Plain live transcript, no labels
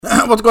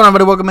What's going on,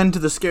 everybody? Welcome into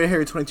the Scary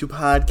Harry 22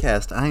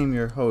 podcast. I am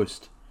your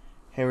host,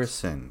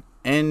 Harrison.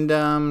 And,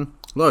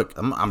 look,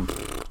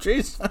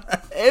 jeez.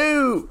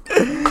 Ew.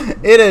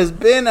 It has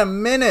been a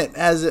minute,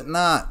 has it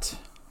not?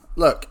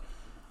 Look,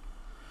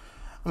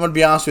 I'm going to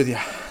be honest with you.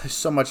 There's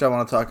so much I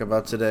want to talk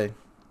about today,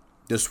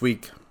 this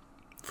week,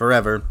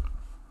 forever.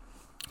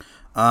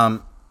 I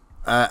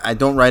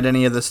don't write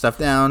any of this stuff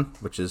down,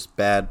 which is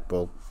bad.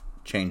 We'll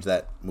change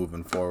that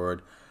moving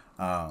forward.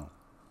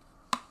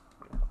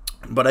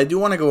 But I do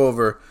want to go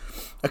over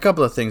a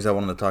couple of things I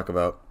wanted to talk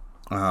about.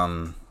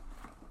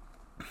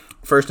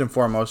 First and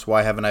foremost,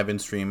 why haven't I been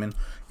streaming?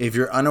 If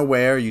you're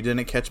unaware, you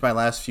didn't catch my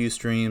last few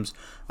streams.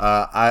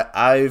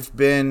 I've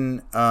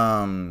been.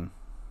 Our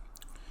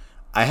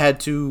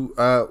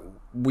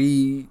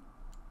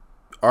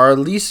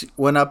lease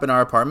went up in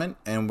our apartment,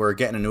 and we're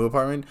getting a new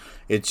apartment.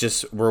 It's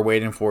just we're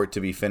waiting for it to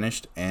be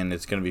finished, and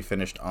it's going to be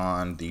finished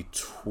on the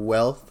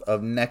 12th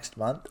of next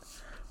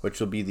month,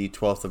 which will be the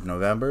 12th of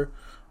November.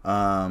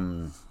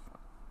 So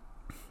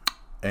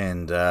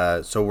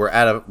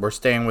we're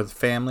staying with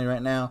family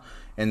right now,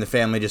 and the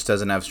family just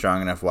doesn't have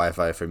strong enough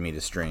Wi-Fi for me to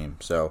stream.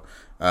 So,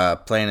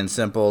 plain and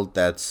simple,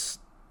 that's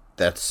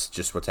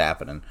just what's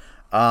happening.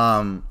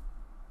 I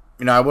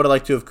would have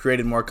liked to have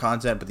created more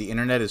content, but the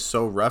internet is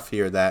so rough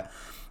here that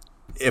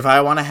if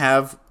I want to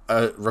have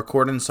a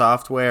recording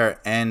software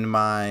and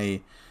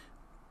my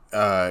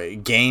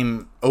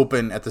game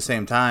open at the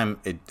same time,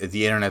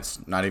 the internet's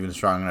not even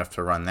strong enough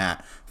to run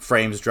that.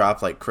 Frames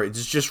drop like crazy.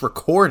 It's just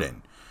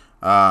recording.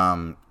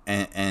 And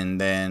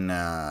then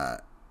I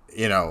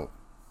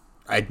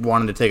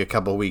wanted to take a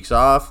couple of weeks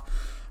off.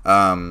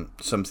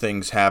 Some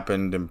things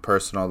happened in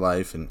personal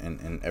life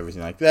and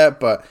everything like that.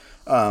 But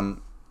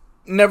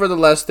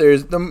nevertheless,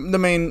 there's the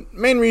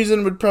main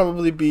reason would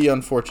probably be,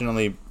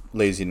 unfortunately,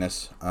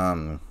 laziness.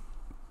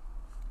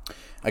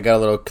 I got a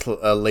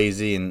little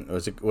lazy and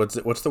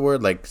what's the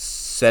word, like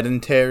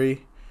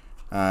sedentary.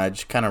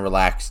 Just kind of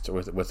relaxed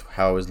with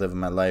how I was living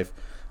my life.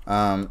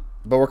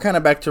 But we're kind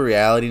of back to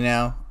reality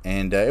now,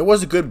 and it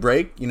was a good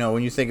break.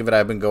 When you think of it,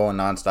 I've been going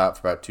nonstop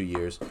for about 2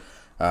 years.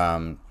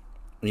 And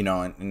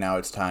now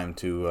it's time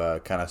to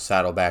kind of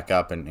saddle back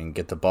up and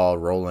get the ball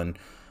rolling.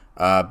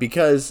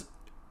 Because,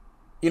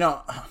 I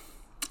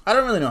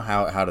don't really know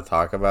how to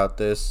talk about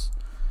this.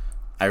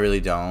 I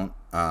really don't.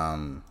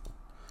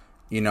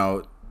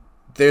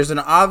 There's an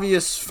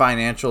obvious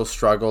financial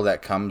struggle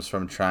that comes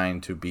from trying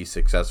to be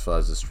successful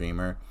as a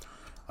streamer.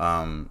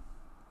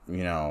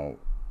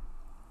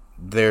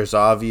 There's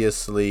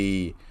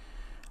obviously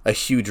a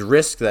huge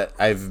risk that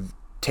I've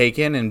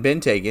taken and been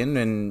taken,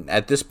 and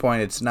at this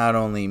point, it's not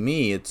only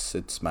me;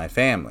 it's my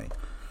family.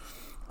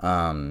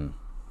 And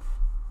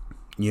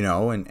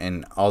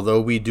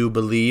although we do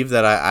believe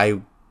that I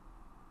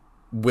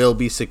will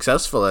be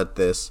successful at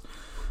this,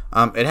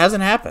 it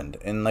hasn't happened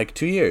in like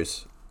 2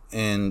 years.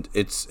 And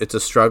it's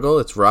a struggle.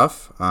 It's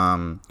rough.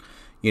 There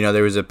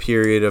was a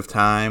period of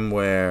time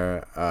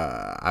where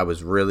I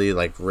was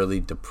really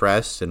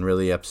depressed and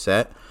really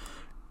upset.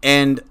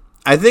 And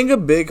I think a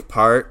big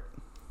part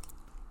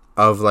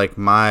of like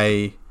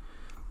my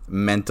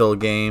mental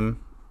game,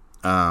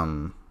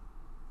 I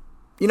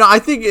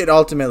think it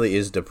ultimately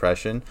is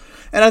depression.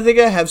 And I think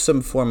I have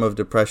some form of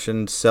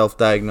depression,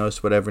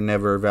 self-diagnosed, whatever,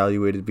 never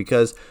evaluated,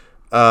 because,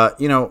 I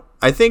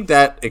think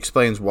that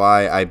explains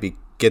why I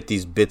get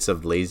these bits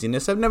of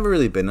laziness. I've never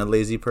really been a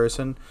lazy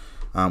person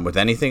with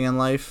anything in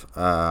life,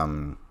 at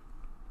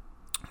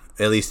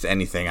least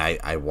anything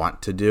I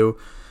want to do,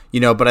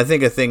 but I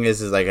think a thing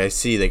is like I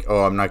see like,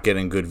 oh, I'm not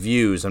getting good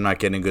views, I'm not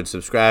getting good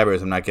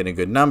subscribers, I'm not getting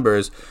good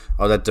numbers.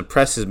 Oh, that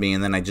depresses me,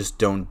 and then I just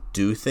don't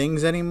do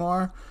things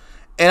anymore.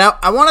 And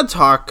I want to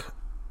talk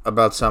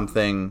about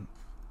something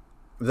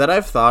that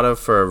I've thought of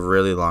for a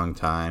really long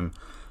time,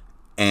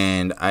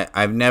 and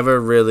I've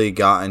never really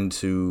gotten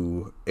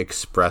to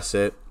express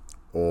it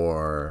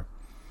or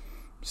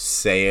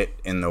say it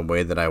in the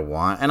way that I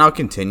want, and I'll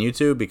continue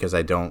to, because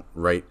I don't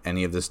write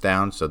any of this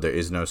down, so there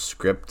is no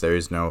script, there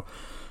is no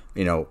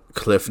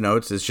cliff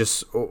notes. It's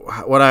just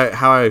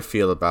how I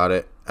feel about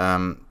it,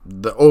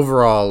 the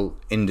overall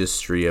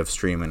industry of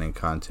streaming and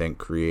content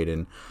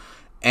creating.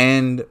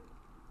 And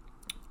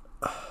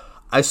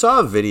I saw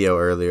a video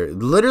earlier,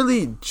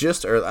 literally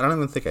just earlier. I don't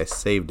even think I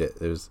saved it.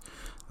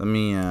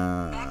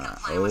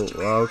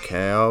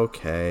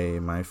 Okay,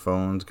 my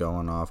phone's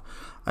going off.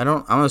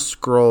 I'm gonna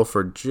scroll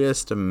for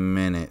just a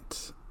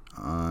minute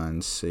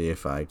and see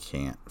if I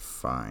can't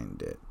find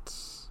it.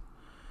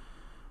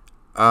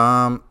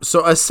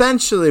 So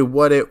essentially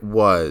what it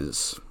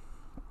was.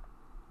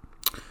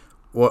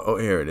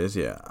 Here it is.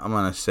 Yeah, I'm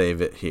gonna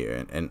save it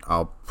here, and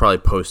I'll probably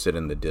post it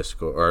in the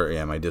Discord,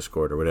 or my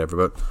Discord or whatever.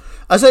 But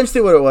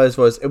essentially what it was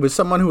it was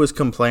someone who was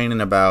complaining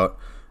about,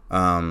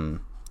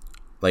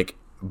 like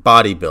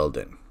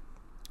bodybuilding,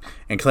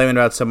 and claiming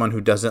about someone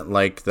who doesn't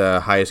like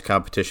the highest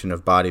competition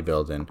of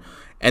bodybuilding.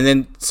 And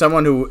then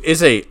someone who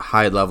is a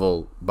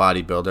high-level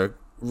bodybuilder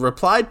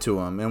replied to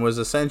him and was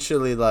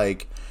essentially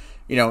like,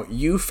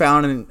 you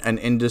found an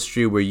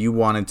industry where you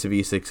wanted to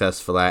be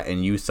successful at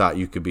and you thought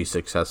you could be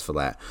successful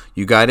at.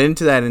 You got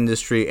into that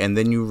industry and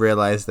then you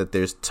realized that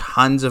there's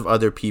tons of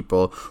other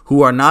people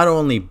who are not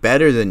only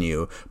better than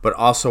you, but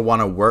also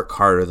want to work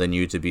harder than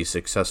you to be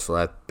successful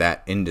at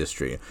that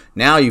industry.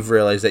 Now you've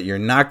realized that you're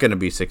not going to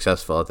be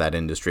successful at that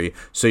industry,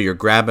 so you're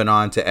grabbing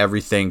on to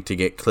everything to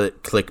get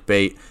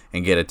clickbait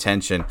and get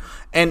attention.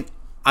 And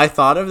I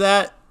thought of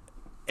that,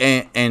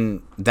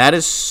 and that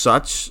is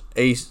such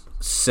a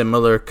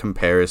similar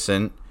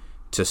comparison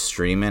to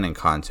streaming and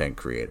content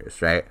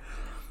creators, right?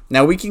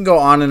 Now we can go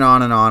on and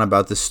on and on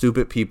about the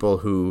stupid people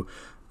who,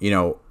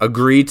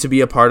 agreed to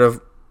be a part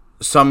of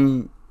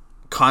some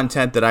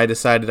content that I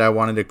decided I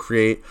wanted to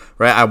create,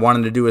 right? I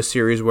wanted to do a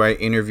series where I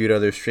interviewed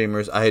other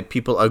streamers. I had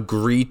people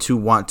agree to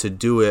want to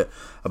do it,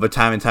 but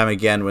time and time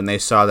again, when they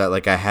saw that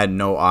like I had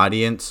no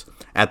audience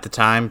at the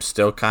time,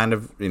 still kind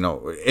of,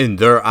 in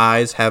their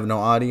eyes have no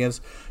audience,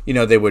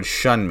 they would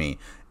shun me.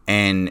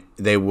 And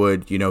they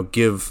would,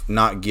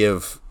 not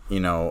give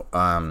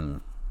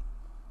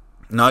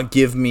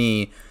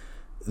me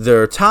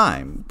their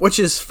time, which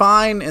is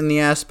fine in the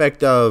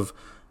aspect of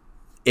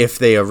if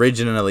they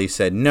originally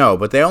said no,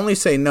 but they only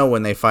say no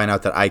when they find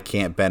out that I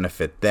can't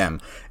benefit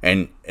them,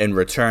 and in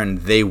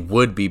return, they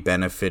would be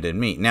benefiting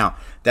me. Now,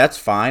 that's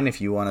fine if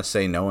you want to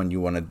say no and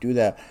you want to do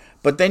that,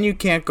 but then you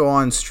can't go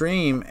on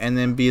stream and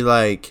then be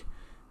like,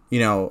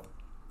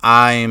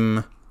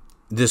 I'm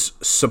this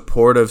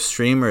supportive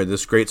streamer,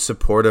 this great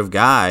supportive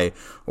guy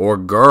or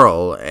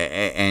girl,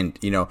 and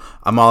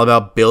I'm all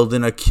about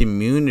building a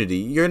community.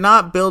 You're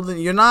not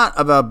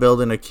about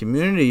building a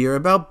community, you're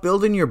about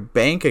building your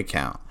bank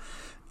account.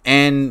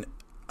 And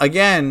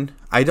again,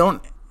 I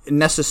don't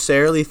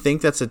necessarily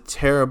think that's a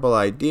terrible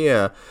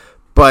idea,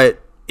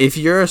 but if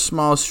you're a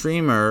small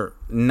streamer,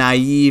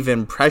 naive,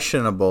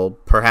 impressionable,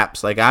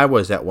 perhaps like I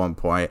was at one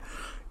point,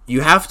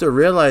 you have to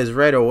realize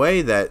right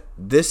away that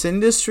this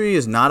industry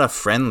is not a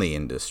friendly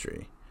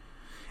industry.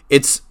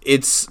 It's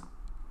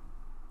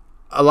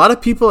a lot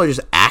of people are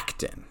just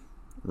acting,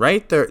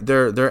 right?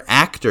 They're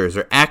actors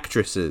or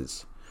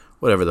actresses,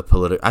 whatever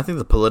I think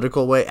the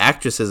political way.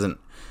 Actress isn't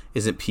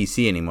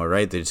PC anymore,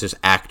 right? It's just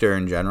actor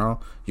in general.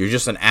 You're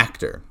just an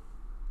actor.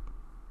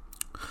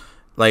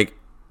 Like,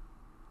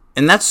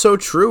 and that's so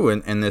true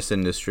in this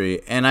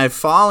industry. And I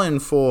fell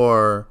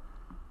for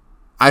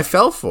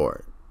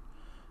it.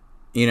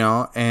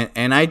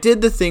 And I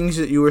did the things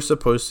that you were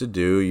supposed to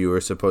do. You were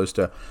supposed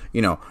to,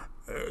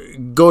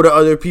 go to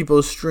other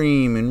people's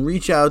stream and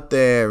reach out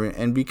there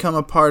and become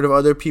a part of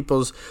other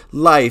people's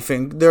life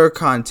and their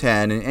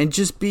content and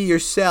just be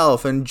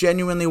yourself and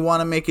genuinely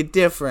want to make a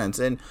difference.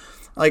 And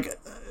like,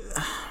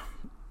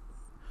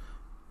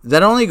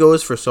 that only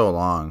goes for so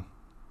long,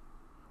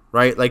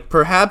 right? Like,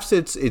 perhaps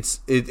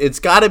it's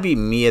got to be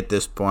me at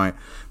this point,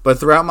 but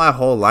throughout my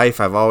whole life,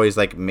 I've always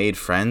like made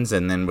friends,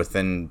 and then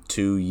within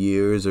 2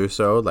 years or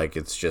so, like,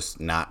 it's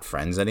just not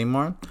friends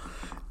anymore.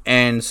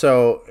 And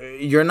so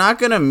you're not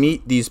gonna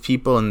meet these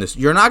people in this.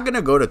 You're not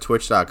gonna go to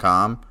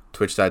Twitch.com,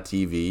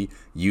 Twitch.tv,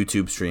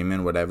 YouTube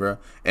streaming, whatever,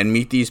 and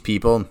meet these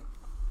people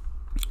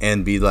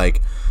and be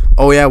like,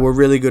 oh yeah, we're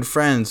really good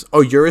friends.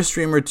 Oh, you're a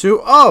streamer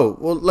too? Oh,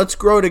 well, let's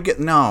grow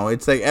together. No,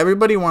 it's like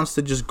everybody wants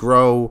to just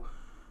grow.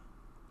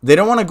 They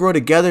don't want to grow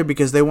together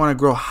because they want to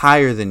grow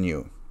higher than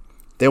you.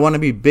 They want to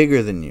be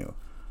bigger than you.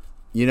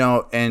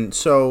 And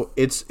so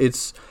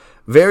it's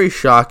very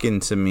shocking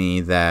to me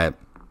that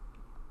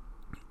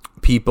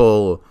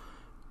people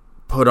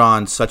put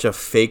on such a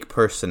fake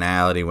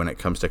personality when it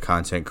comes to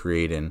content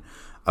creating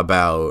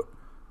about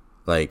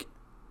like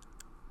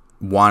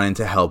wanting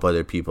to help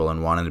other people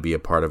and wanting to be a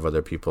part of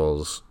other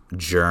people's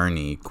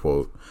journey,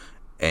 quote.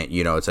 And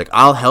it's like,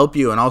 I'll help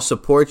you and I'll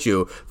support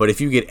you, but if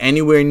you get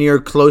anywhere near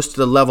close to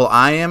the level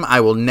I am,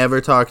 I will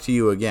never talk to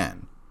you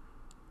again.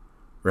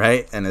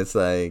 Right? And it's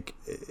like,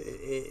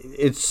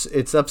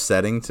 it's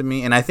upsetting to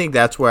me. And I think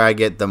that's where I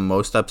get the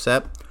most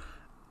upset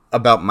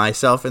about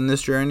myself in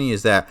this journey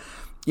is that,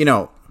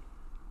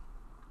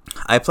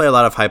 I play a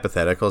lot of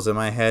hypotheticals in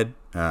my head.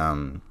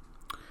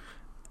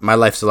 My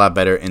life's a lot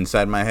better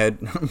inside my head.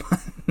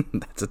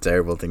 That's a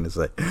terrible thing to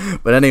say.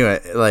 But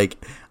anyway,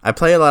 like, I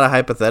play a lot of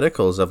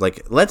hypotheticals of,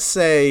 like, let's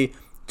say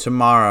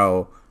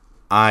tomorrow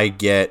I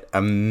get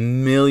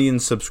 1 million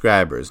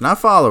subscribers. Not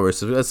followers.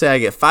 So let's say I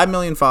get 5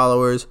 million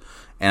followers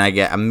and I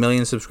get 1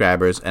 million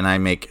subscribers and I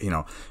make,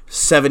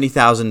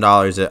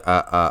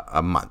 $70,000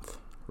 a month,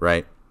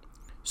 right?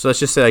 So let's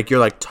just say, like, you're,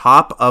 like,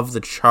 top of the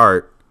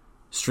chart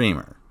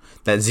streamer.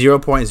 That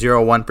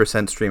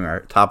 0.01%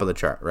 streamer, top of the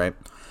chart, right?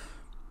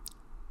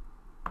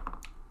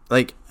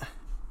 Like,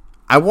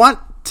 I want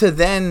to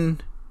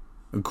then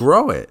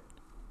grow it.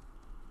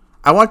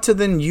 I want to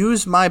then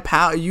use my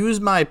power,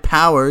 use my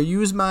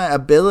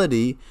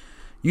ability,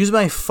 use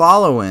my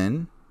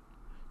following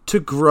to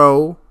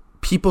grow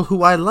people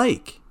who I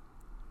like,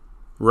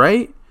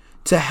 right?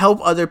 To help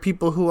other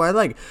people who I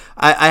like.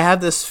 I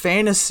have this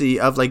fantasy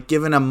of, like,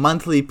 giving a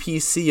monthly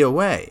PC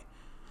away.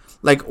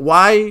 Like,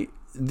 why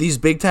these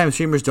big time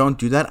streamers don't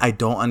do that, I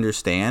don't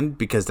understand,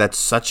 because that's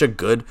such a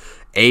good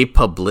A,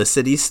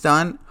 publicity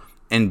stunt,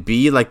 and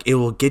B, like, it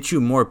will get you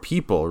more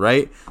people,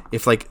 right?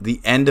 If, like, the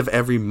end of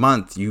every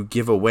month you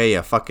give away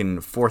a fucking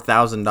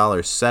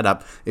 $4,000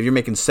 setup, if you're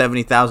making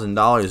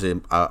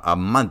 $70,000 a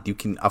month, you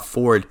can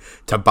afford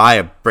to buy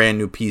a brand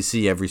new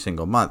PC every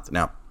single month.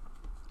 Now,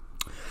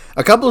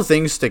 a couple of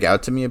things stick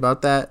out to me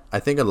about that. I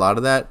think a lot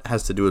of that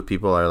has to do with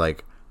people are,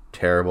 like,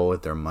 terrible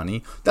with their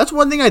money. That's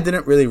one thing I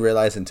didn't really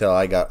realize until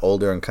I got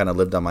older and kind of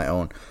lived on my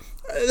own.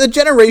 The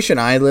generation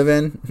I live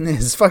in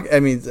is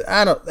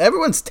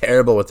everyone's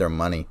terrible with their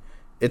money.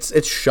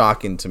 It's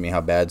shocking to me how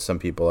bad some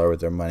people are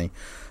with their money.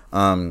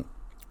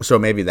 So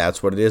maybe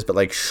that's what it is. But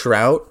like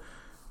Shrout,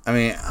 I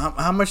mean,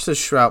 how much does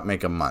Shrout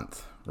make a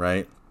month,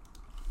 right?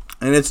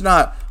 And it's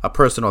not a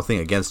personal thing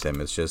against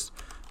him. It's just,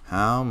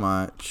 how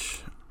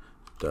much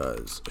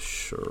does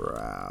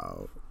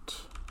Shrout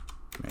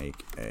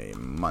make a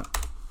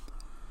month?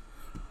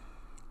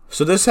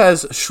 So this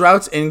has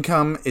Shrout's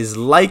income is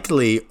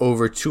likely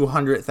over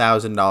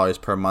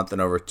 $200,000 per month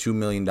and over $2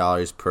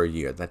 million per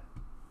year.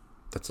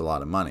 That's a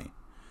lot of money.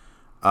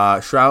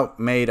 Shrout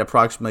made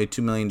approximately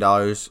 $2 million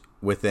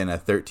within a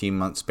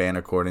 13-month span,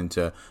 according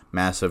to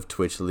Massive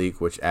Twitch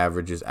Leak, which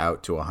averages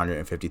out to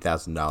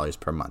 $150,000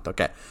 per month.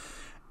 Okay,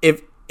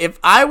 if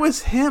I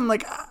was him,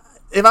 like,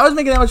 if I was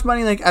making that much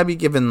money, like, I'd be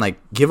giving like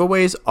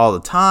giveaways all the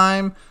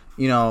time.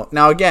 You know,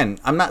 now again,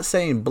 I'm not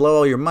saying blow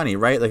all your money,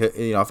 right? Like,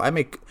 you know, if I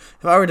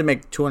were to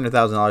make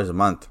 $200,000 a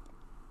month,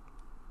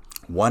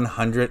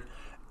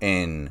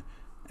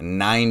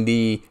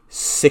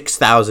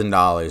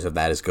 $196,000 of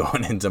that is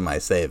going into my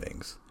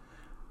savings.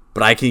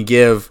 But I can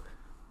give,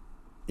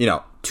 you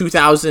know,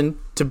 $2,000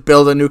 to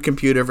build a new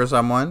computer for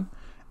someone,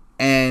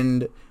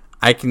 and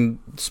I can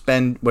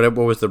spend what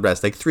was the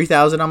rest, like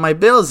 $3,000 on my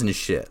bills and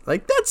shit.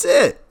 Like, that's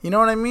it. You know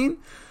what I mean?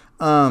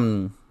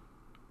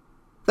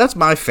 That's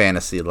my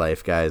fantasy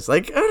life, guys.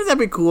 Like, wouldn't that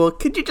be cool?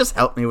 Could you just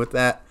help me with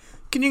that?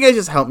 Can you guys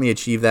just help me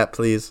achieve that,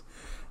 please?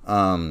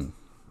 So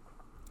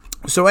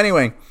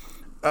anyway,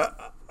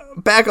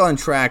 back on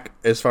track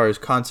as far as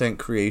content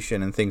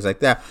creation and things like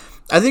that.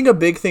 I think a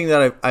big thing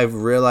that I've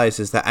realized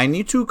is that I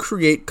need to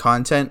create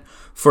content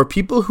for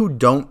people who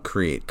don't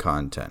create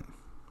content,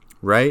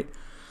 right?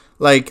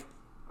 Like,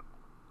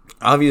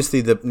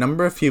 obviously, the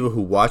number of people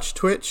who watch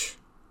Twitch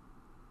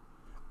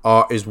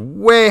is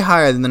way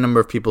higher than the number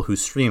of people who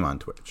stream on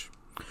Twitch.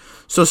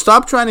 So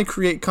stop trying to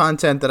create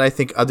content that I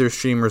think other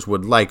streamers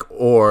would like,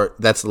 or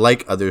that's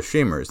like other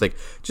streamers. Like,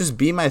 just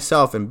be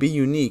myself and be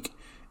unique.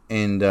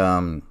 And,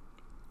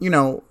 you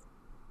know,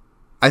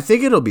 I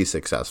think it'll be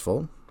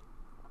successful.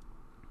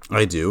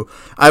 I do.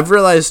 I've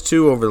realized,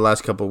 too, over the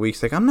last couple of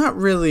weeks, like, I'm not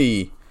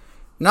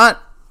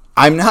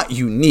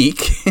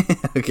unique.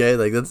 Okay,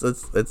 like,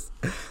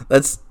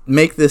 let's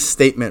make this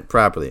statement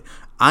properly.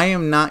 I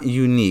am not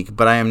unique,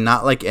 but I am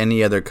not like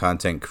any other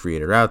content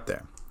creator out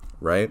there,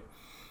 right?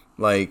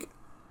 Like,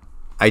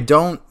 I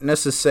don't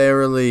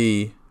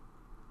necessarily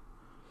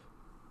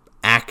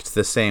act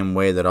the same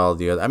way that all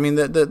the other... I mean,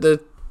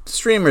 the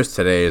streamers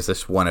today is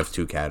just one of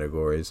two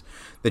categories.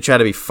 They try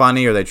to be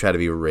funny or they try to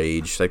be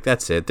rage. Like,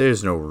 that's it.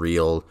 There's no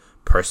real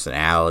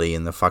personality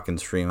in the fucking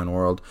streaming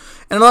world.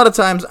 And a lot of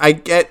times I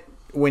get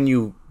when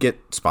you get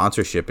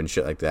sponsorship and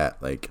shit like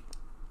that, like,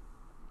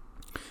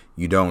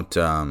 you don't...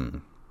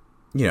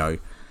 you know,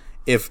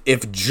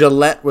 if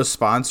Gillette was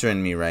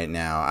sponsoring me right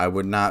now, I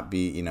would not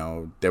be, you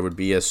know, there would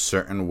be a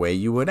certain way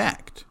you would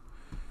act.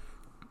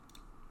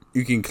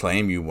 You can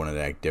claim you wanted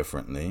to act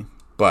differently,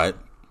 but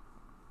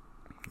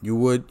you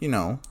would, you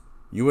know,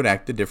 you would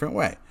act a different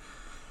way.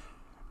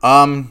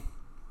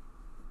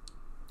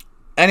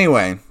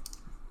 Anyway,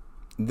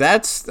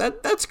 that's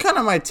kind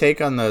of my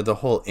take on the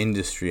whole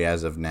industry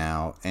as of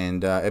now,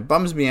 and it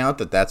bums me out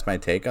that that's my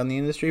take on the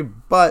industry,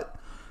 but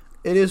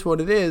it is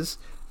what it is.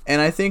 And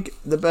I think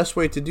the best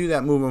way to do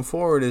that moving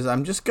forward is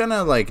I'm just going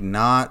to, like,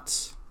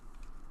 not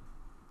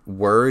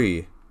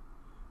worry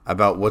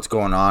about what's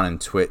going on in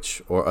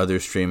Twitch or other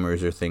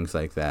streamers or things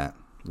like that,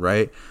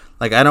 right?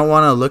 Like, I don't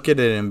want to look at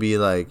it and be,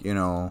 like, you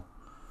know,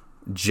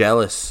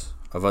 jealous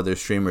of other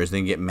streamers,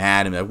 then get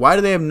mad and be like, why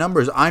do they have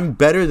numbers? I'm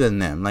better than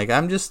them. Like,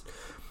 I'm just...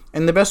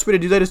 And the best way to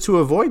do that is to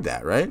avoid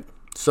that, right?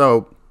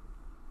 So,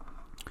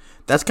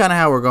 that's kind of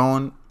how we're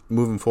going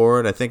moving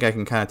forward. I think I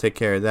can kind of take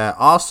care of that.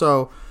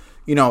 Also...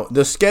 You know,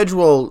 the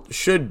schedule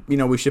should, you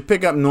know, we should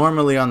pick up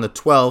normally on the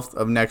 12th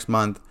of next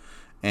month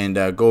and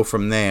go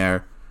from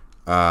there.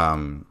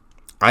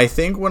 I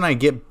think when I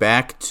get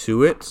back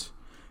to it,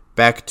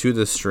 back to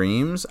the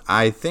streams,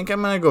 I think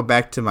I'm going to go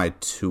back to my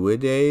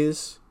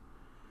 2-a-days.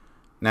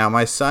 Now,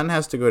 my son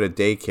has to go to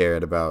daycare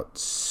at about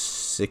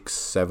 6,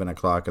 7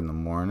 o'clock in the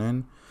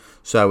morning.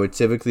 So I would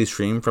typically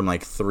stream from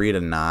like 3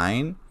 to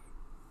 9,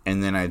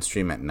 and then I'd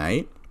stream at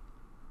night.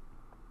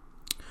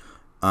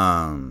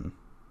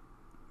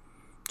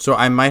 So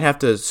I might have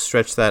to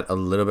stretch that a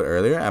little bit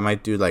earlier. I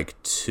might do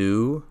like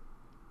 2.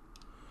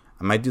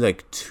 I might do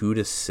like 2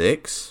 to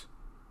 6.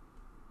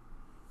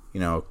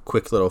 You know,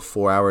 quick little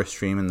 4-hour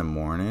stream in the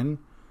morning.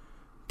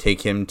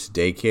 Take him to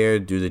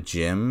daycare, do the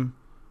gym,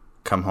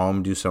 come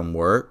home, do some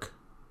work,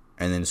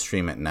 and then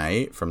stream at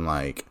night from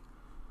like,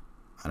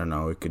 I don't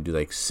know, we could do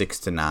like 6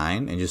 to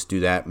 9 and just do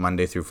that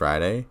Monday through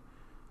Friday.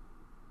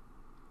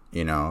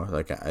 You know,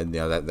 like,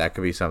 that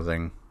could be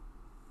something.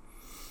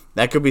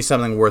 That could be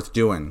something worth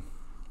doing.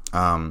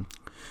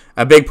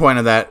 A big point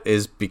of that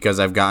is because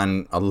I've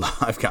gotten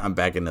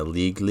back into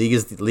League.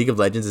 League of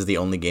Legends is the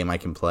only game I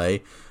can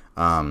play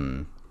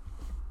on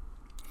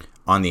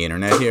the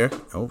internet here.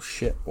 Oh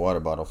shit,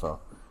 water bottle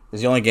fell.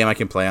 It's the only game I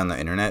can play on the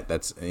internet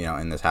that's,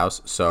 in this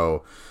house.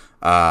 So,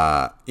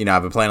 I've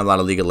been playing a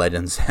lot of League of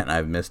Legends and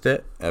I've missed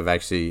it. I've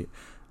actually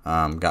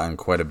gotten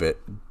quite a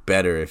bit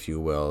better, if you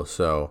will.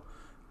 So,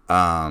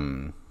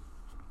 I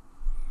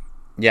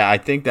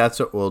think that's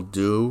what we'll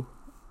do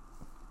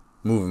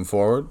moving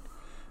forward.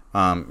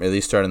 At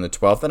least starting the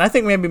 12th. And I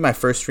think maybe my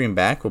first stream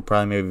back will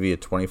probably maybe be a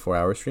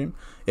 24-hour stream.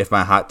 If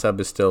my hot tub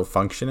is still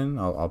functioning,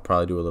 I'll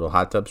probably do a little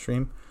hot tub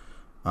stream.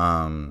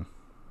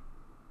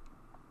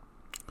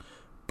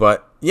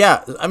 But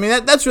yeah, I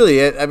mean, that's really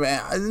it. I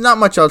mean, not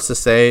much else to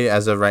say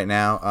as of right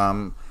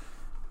now.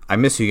 I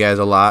miss you guys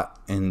a lot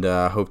and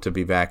hope to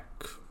be back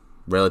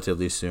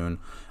relatively soon.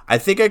 I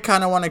think I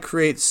kind of want to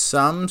create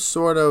some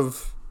sort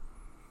of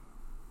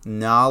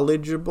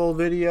knowledgeable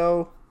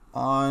video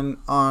on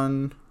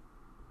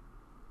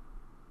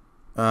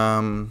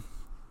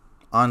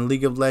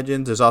League of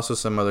Legends. There's also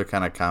some other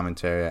kind of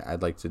commentary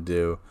I'd like to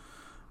do.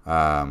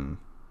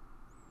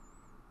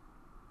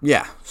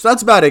 Yeah, so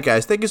that's about it,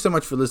 guys. Thank you so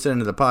much for listening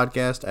to the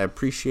podcast. I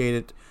appreciate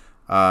it.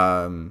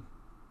 Hang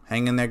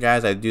in there,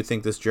 guys. I do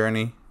think this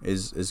journey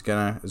is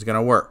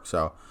gonna work.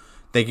 So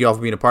thank you all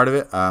for being a part of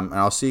it. And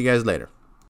I'll see you guys later.